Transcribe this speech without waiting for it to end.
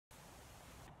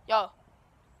Yo.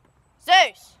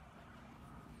 Zeus!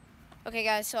 Okay,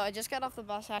 guys, so I just got off the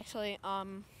bus, actually. I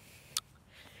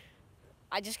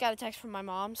just got a text from my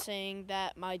mom saying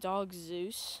that my dog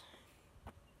Zeus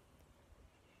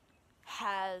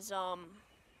has,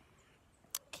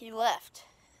 he left.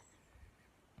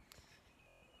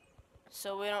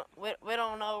 So we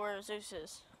don't know where Zeus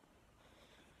is.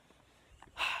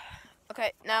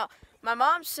 Okay, now, my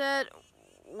mom said,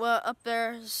 well, up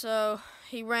there, so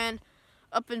he ran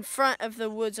up in front of the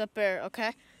woods up there,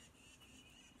 okay?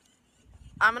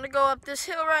 I'm gonna go up this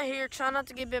hill right here, try not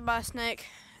to get bit by a snake,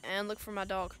 and look for my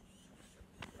dog.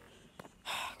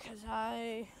 Because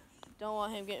I don't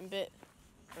want him getting bit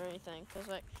or anything. Because,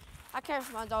 like, I care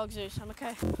for my dog Zeus, I'm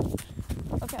okay?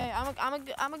 Okay,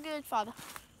 I'm a good father.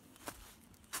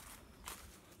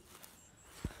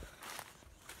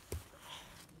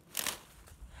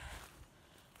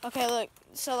 Okay, look,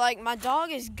 so, like, my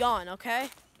dog is gone, okay?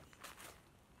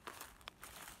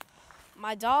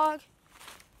 My dog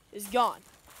is gone.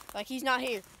 Like, he's not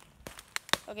here.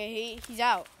 Okay, he's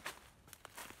out.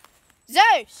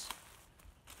 Zeus!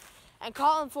 And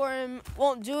calling for him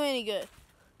won't do any good.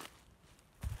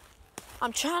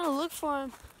 I'm trying to look for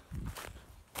him.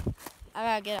 I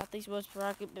gotta get out these woods before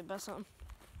I get bit by something.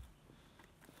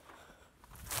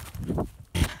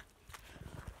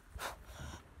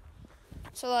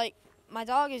 So, like, my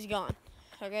dog is gone.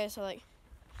 Okay, so, like,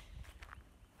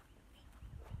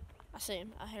 I see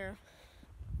him. I hear him.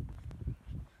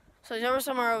 So he's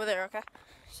somewhere over there, okay?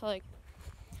 So, like,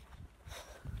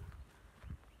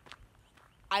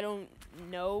 I don't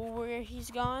know where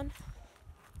he's gone.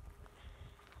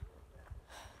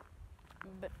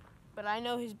 But I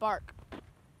know his bark.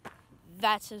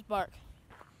 That's his bark.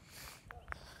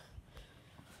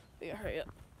 We gotta hurry up.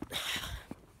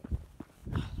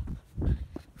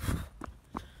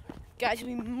 Guys,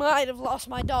 we might have lost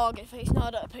my dog if he's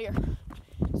not up here.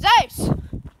 Zeus!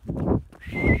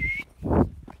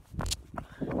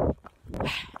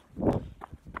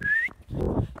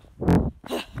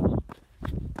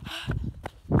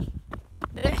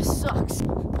 This sucks.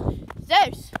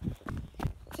 Zeus!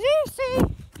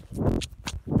 Zeusy!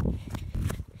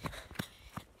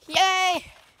 Yay!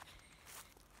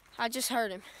 I just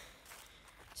heard him.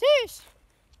 Zeus!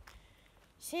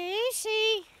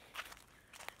 Zeusy!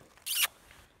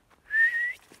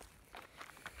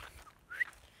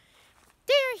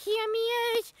 There he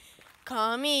is.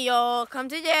 Come here, come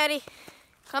to daddy.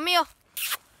 Come here.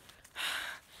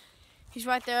 He's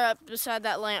right there up beside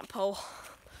that lamp pole.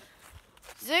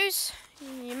 Zeus,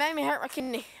 you made me hurt my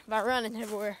kidney by running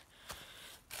everywhere.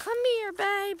 Come here,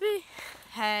 baby.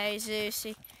 Hey,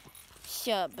 Zeusy.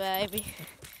 Shut up, baby.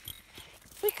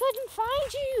 We couldn't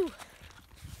find you.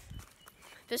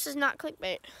 This is not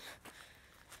clickbait.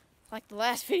 Like the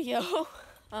last video.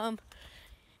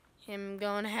 Him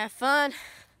going to have fun.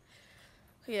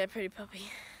 Look at that pretty puppy.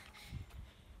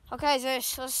 Okay,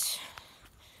 Zeus,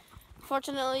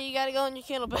 fortunately, you gotta go in your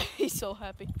kennel, but he's so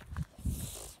happy.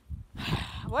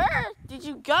 Where did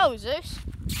you go, Zeus?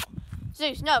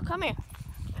 Zeus, no, come here.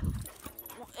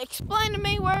 Explain to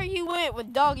me where you went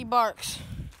with doggy barks.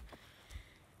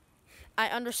 I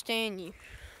understand you.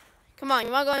 Come on,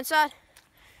 you wanna go inside?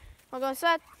 Wanna go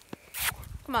inside?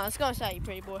 Come on, let's go inside, you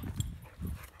pretty boy.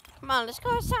 Come on, let's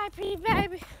go inside, pretty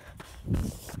baby.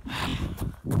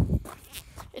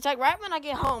 It's like right when I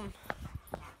get home,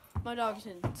 my dog is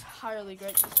entirely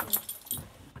great this morning.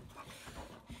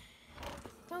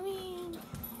 Come in.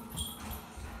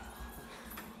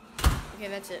 Okay,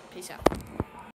 that's it. Peace out.